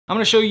I'm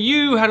gonna show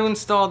you how to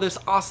install this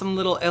awesome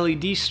little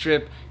LED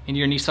strip in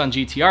your Nissan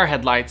GTR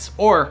headlights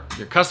or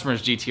your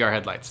customer's GTR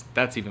headlights.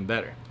 That's even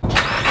better.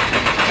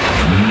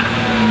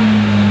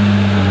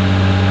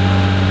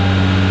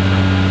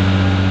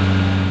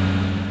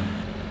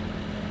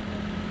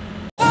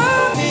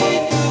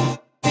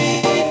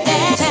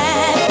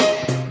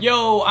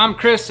 Yo, I'm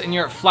Chris and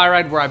you're at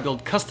FlyRyde, where I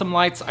build custom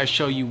lights. I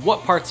show you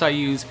what parts I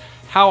use,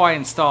 how I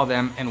install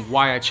them, and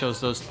why I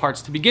chose those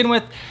parts to begin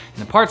with. And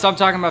the parts I'm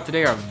talking about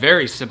today are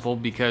very simple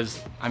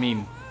because, I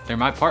mean, they're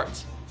my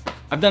parts.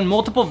 I've done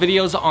multiple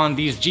videos on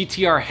these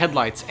GTR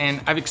headlights, and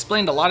I've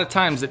explained a lot of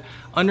times that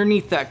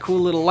underneath that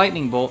cool little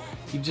lightning bolt,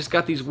 you've just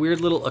got these weird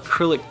little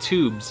acrylic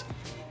tubes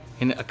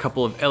and a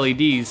couple of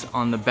LEDs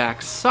on the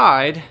back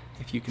side,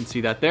 if you can see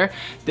that there,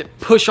 that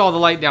push all the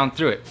light down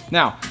through it.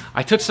 Now,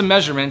 I took some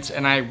measurements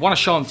and I want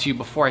to show them to you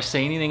before I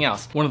say anything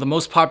else. One of the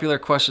most popular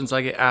questions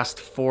I get asked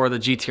for the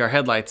GTR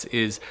headlights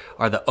is,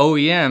 are the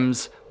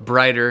OEMs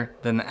brighter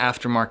than the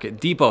aftermarket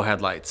DEPO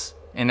headlights?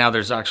 And now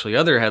there's actually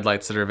other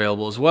headlights that are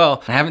available as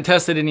well. I haven't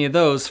tested any of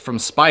those from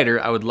Spider.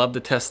 I would love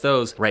to test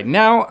those. Right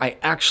now, I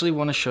actually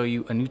want to show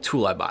you a new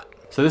tool I bought.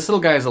 So this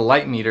little guy is a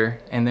light meter,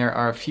 and there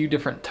are a few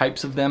different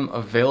types of them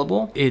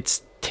available.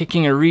 It's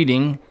taking a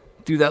reading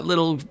through that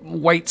little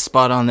white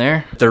spot on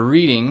there. The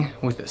reading,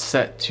 with it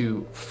set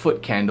to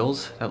foot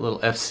candles, that little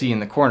FC in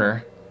the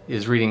corner,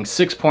 is reading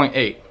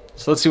 6.8.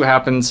 So let's see what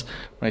happens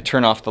when I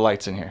turn off the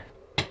lights in here.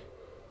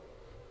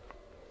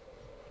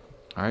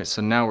 All right,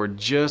 so now we're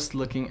just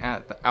looking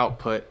at the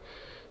output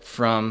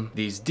from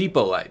these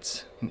DEPO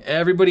lights. And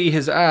everybody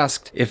has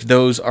asked if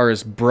those are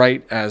as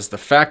bright as the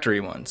factory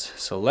ones.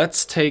 So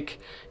let's take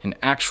an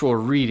actual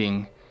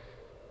reading,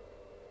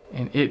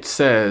 and it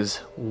says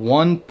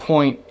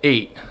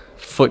 1.8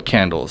 foot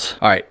candles.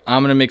 All right,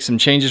 I'm gonna make some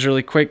changes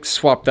really quick,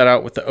 swap that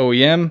out with the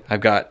OEM. I've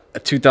got a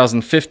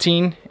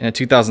 2015 and a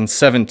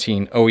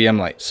 2017 OEM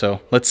light. So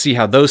let's see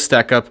how those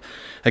stack up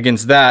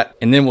against that,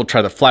 and then we'll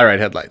try the FlyRyde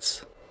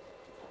headlights.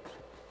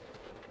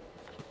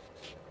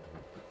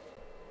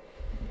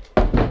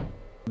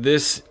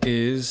 This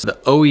is the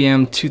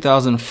OEM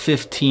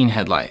 2015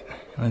 headlight.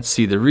 Let's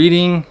see the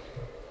reading.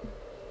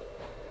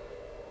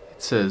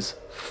 It says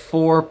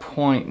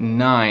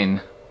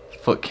 4.9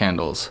 foot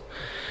candles.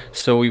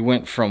 So we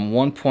went from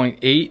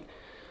 1.8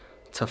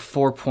 to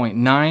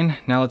 4.9.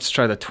 Now let's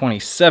try the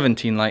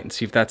 2017 light and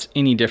see if that's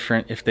any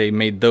different, if they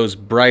made those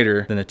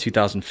brighter than the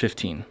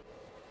 2015.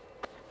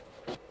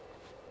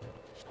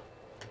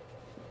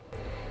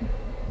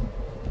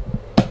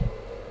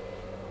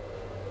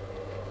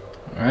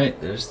 All right,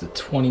 there's the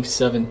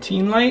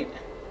 2017 light.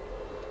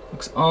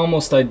 Looks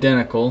almost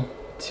identical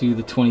to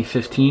the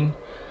 2015.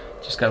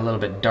 Just got a little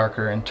bit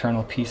darker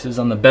internal pieces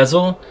on the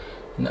bezel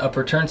and the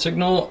upper turn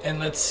signal. And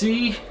let's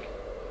see,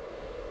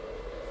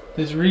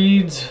 this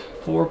reads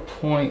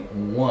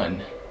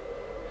 4.1.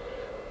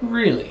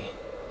 Really,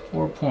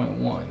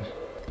 4.1.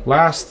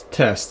 Last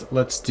test,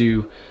 let's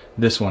do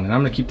this one. And I'm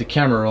gonna keep the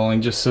camera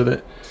rolling just so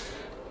that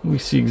we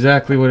see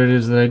exactly what it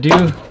is that I do.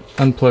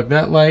 Unplug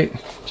that light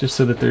just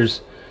so that there's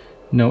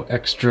no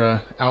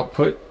extra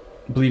output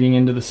bleeding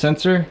into the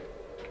sensor.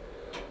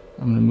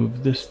 I'm gonna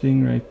move this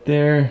thing right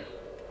there,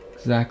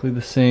 exactly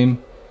the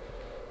same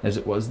as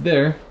it was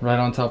there, right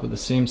on top of the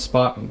same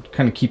spot. I'm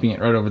kind of keeping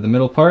it right over the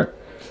middle part.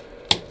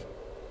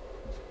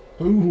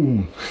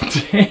 Boom,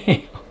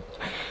 damn.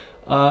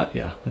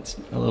 Yeah, that's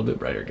a little bit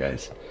brighter,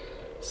 guys.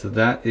 So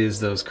that is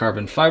those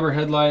carbon fiber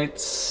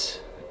headlights,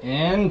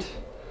 and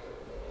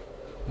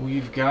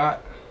we've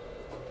got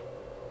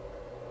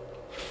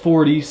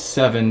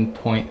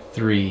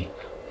 47.3.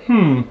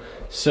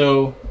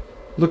 So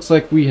looks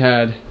like we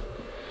had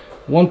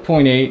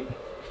 1.8,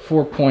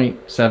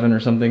 4.7 or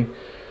something.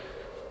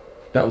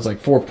 That was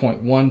like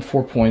 4.1,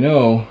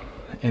 4.0,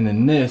 and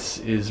then this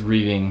is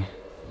reading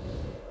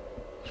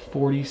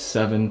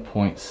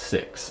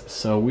 47.6.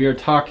 So we are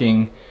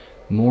talking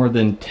more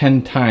than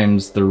 10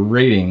 times the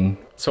rating.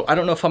 So I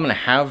don't know if I'm gonna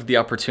have the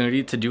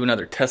opportunity to do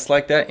another test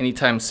like that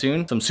anytime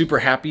soon. So I'm super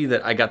happy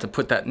that I got to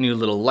put that new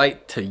little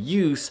light to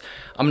use.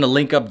 I'm gonna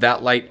link up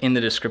that light in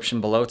the description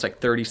below. It's like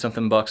 30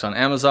 something bucks on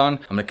Amazon.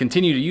 I'm gonna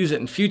continue to use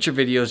it in future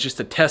videos just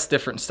to test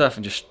different stuff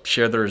and just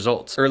share the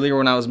results. Earlier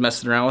when I was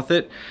messing around with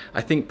it, I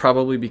think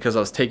probably because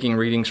I was taking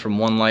readings from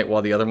one light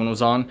while the other one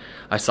was on,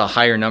 I saw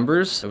higher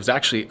numbers. It was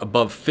actually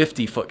above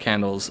 50 foot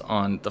candles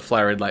on the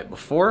FlyRyde light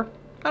before.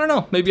 I don't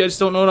know, maybe I just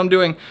don't know what I'm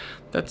doing.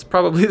 That's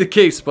probably the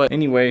case, but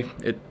anyway,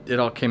 it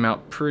all came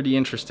out pretty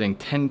interesting.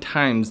 10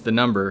 times the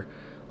number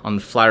on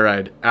the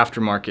FlyRyde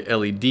aftermarket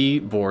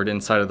LED board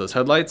inside of those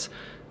headlights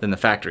than the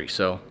factory.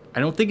 So I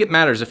don't think it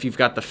matters if you've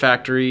got the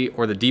factory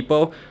or the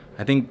DEPO.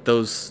 I think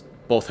those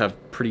both have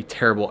pretty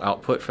terrible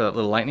output for that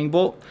little lightning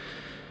bolt.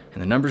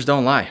 And the numbers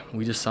don't lie.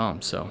 We just saw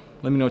them, so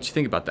let me know what you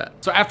think about that.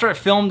 So after I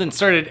filmed and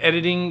started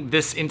editing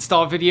this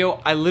install video,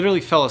 I literally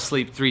fell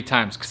asleep 3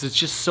 times because it's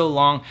just so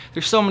long.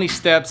 There's so many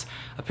steps.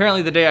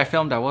 Apparently the day I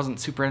filmed, I wasn't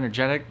super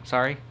energetic,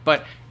 sorry.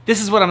 But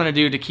this is what I'm gonna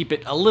do to keep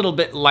it a little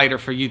bit lighter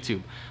for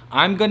YouTube.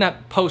 I'm gonna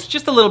post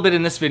just a little bit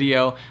in this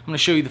video. I'm gonna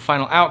show you the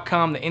final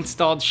outcome, the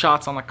installed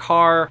shots on the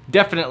car.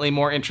 Definitely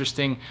more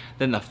interesting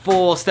than the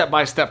full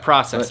step-by-step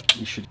process.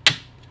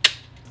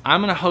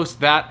 I'm gonna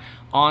host that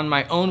on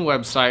my own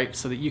website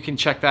so that you can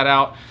check that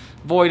out,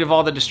 void of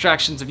all the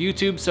distractions of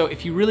YouTube. So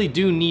if you really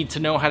do need to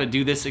know how to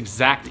do this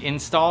exact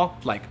install,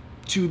 like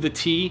to the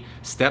T,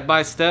 step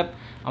by step,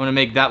 I'm gonna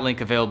make that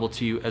link available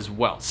to you as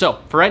well.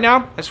 So for right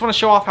now, I just wanna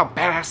show off how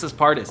badass this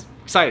part is.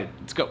 Excited,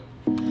 let's go.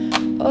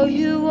 Oh,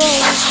 you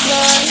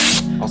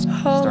Also,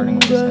 starting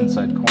with this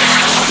inside corner.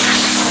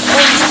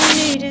 all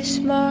you need is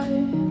my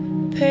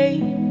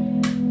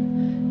pain.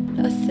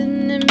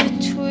 Nothing in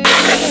between.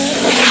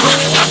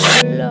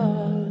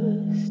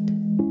 Lost.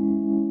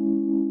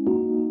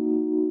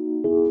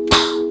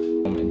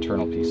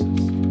 Internal pieces.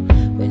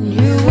 When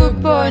you were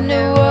born,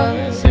 there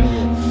was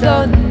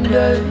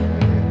thunder.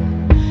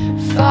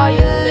 Fire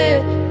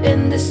lit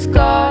in the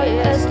sky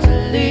as to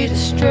lead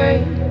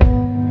astray.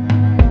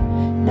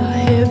 Now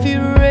heavy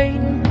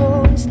rain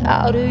pours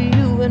out of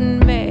you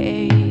and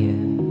me.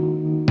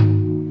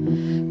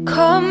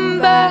 Come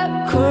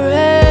back,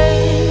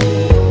 rain.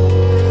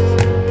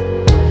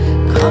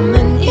 Come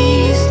and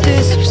ease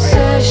this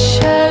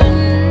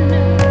obsession.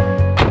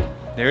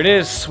 There it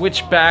is,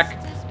 switchback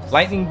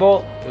lightning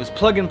bolt. It was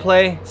plug and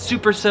play,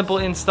 super simple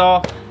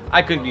install.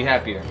 I couldn't be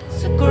happier.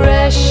 It's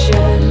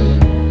aggression.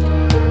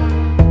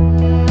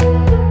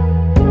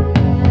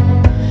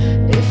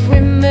 If we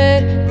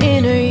met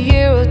in a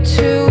year or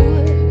two,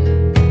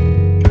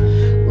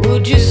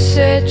 would you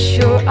set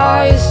your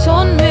eyes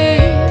on me?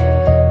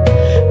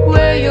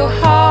 Wear your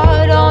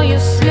heart on your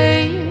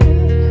sleeve.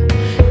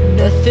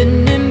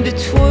 Nothing in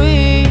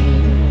between.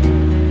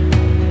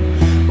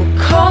 We'll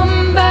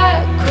come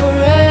back,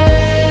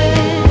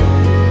 rain.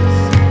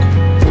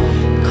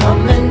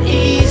 Come and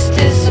ease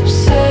this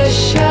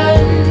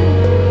obsession.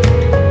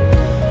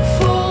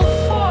 Full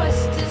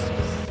force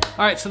dispossession.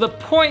 All right, so the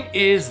point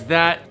is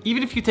that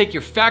even if you take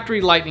your factory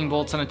lightning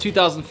bolts on a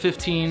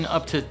 2015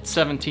 up to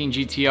 17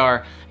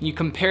 GTR and you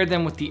compare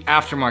them with the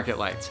aftermarket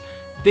lights,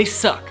 they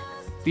suck.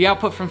 The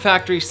output from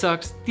factory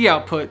sucks, the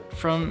output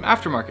from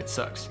aftermarket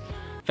sucks.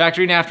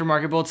 Factory and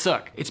aftermarket both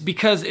suck. It's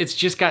because it's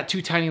just got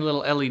two tiny little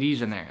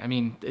LEDs in there. I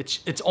mean,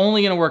 it's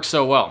only gonna work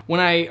so well.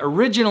 When I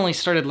originally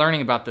started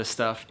learning about this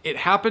stuff, it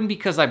happened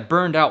because I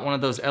burned out one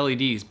of those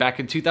LEDs back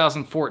in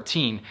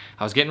 2014.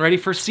 I was getting ready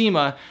for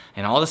SEMA,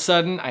 and all of a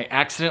sudden, I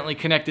accidentally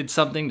connected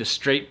something to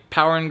straight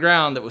power and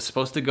ground that was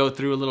supposed to go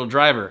through a little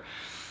driver.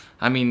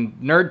 I mean,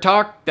 nerd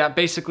talk, that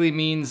basically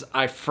means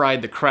I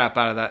fried the crap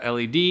out of that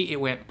LED. It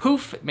went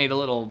poof, it made a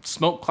little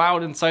smoke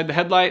cloud inside the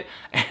headlight,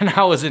 and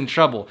I was in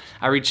trouble.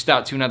 I reached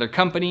out to another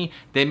company.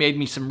 They made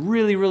me some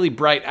really, really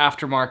bright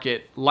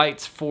aftermarket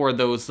lights for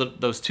those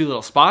two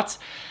little spots.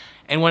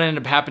 And what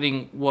ended up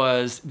happening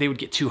was they would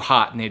get too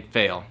hot and they'd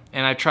fail.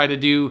 And I tried to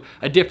do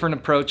a different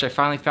approach. I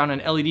finally found an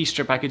LED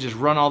strip I could just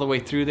run all the way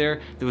through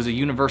there. There was a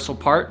universal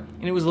part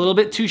and it was a little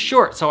bit too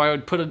short. So I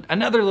would put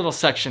another little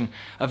section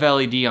of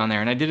LED on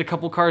there, and I did a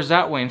couple cars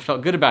that way and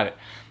felt good about it.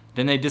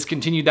 Then they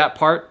discontinued that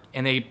part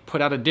and they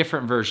put out a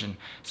different version.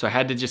 So I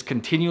had to just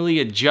continually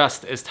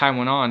adjust as time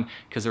went on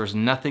because there was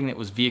nothing that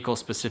was vehicle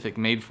specific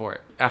made for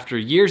it. After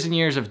years and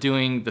years of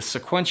doing the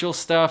sequential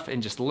stuff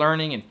and just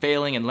learning and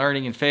failing and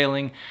learning and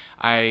failing,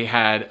 I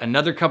had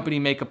another company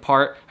make a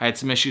part. I had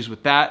some issues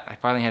with that. I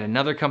finally had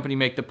another company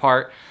make the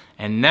part.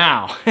 And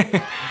now,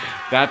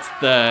 that's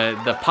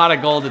the pot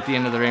of gold at the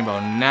end of the rainbow.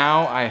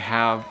 Now I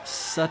have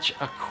such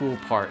a cool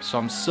part. So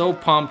I'm so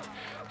pumped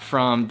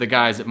from the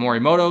guys at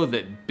Morimoto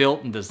that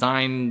built and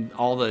designed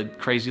all the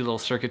crazy little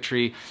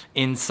circuitry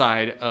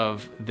inside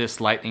of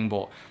this lightning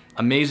bolt.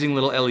 Amazing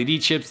little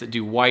LED chips that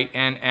do white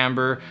and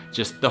amber.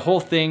 Just the whole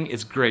thing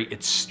is great.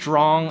 It's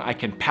strong. I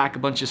can pack a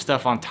bunch of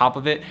stuff on top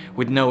of it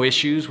with no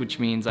issues, which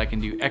means I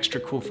can do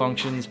extra cool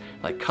functions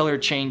like color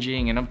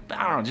changing and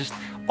I don't know, just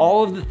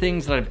all of the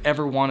things that I've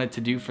ever wanted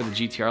to do for the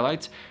GTR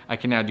lights, I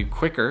can now do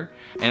quicker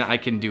and I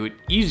can do it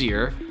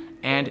easier,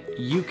 and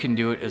you can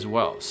do it as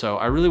well. So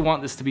I really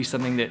want this to be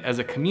something that as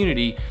a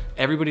community,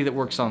 everybody that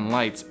works on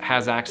lights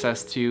has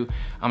access to.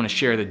 I'm gonna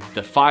share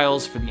the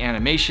files for the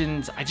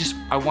animations.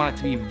 I want it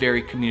to be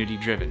very community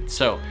driven.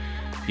 So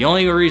the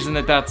only reason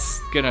that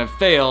that's gonna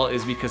fail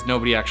is because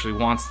nobody actually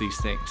wants these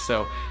things.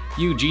 So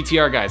you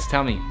GTR guys,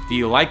 tell me, do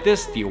you like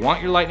this? Do you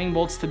want your lightning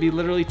bolts to be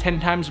literally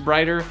 10 times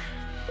brighter?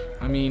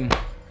 I mean,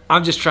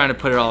 I'm just trying to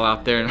put it all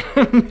out there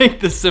and make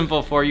this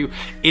simple for you.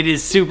 It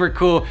is super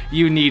cool.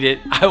 You need it.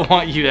 I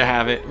want you to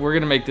have it. We're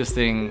gonna make this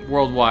thing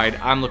worldwide.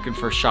 I'm looking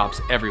for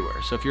shops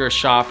everywhere. So if you're a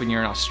shop and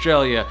you're in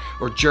Australia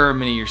or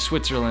Germany or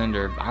Switzerland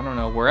or I don't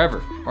know,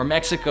 wherever, or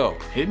Mexico,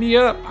 hit me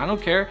up. I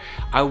don't care.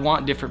 I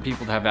want different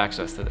people to have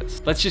access to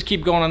this. Let's just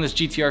keep going on this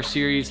GTR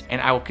series,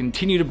 and I will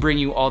continue to bring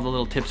you all the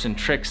little tips and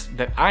tricks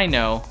that I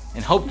know,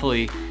 and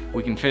hopefully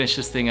we can finish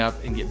this thing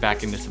up and get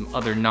back into some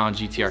other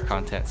non-GTR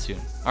content soon.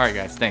 All right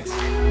guys, thanks.